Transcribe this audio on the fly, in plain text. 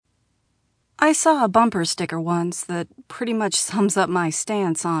I saw a bumper sticker once that pretty much sums up my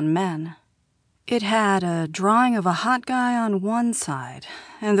stance on men. It had a drawing of a hot guy on one side,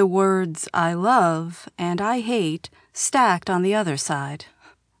 and the words "I love" and "I hate" stacked on the other side.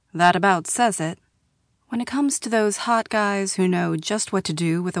 That about says it. When it comes to those hot guys who know just what to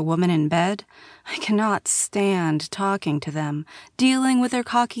do with a woman in bed, I cannot stand talking to them, dealing with their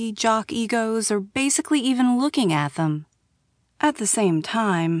cocky jock egos, or basically even looking at them. At the same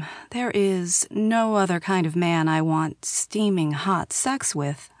time, there is no other kind of man I want steaming hot sex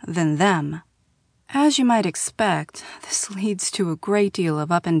with than them. As you might expect, this leads to a great deal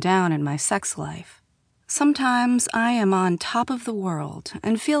of up and down in my sex life. Sometimes I am on top of the world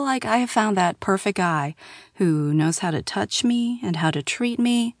and feel like I have found that perfect guy who knows how to touch me and how to treat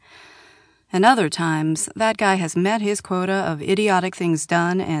me. And other times, that guy has met his quota of idiotic things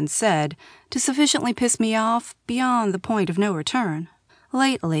done and said to sufficiently piss me off beyond the point of no return.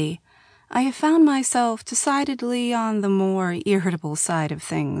 Lately, I have found myself decidedly on the more irritable side of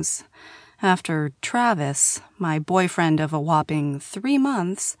things. After Travis, my boyfriend of a whopping 3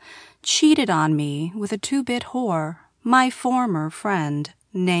 months, cheated on me with a 2-bit whore, my former friend,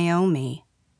 Naomi.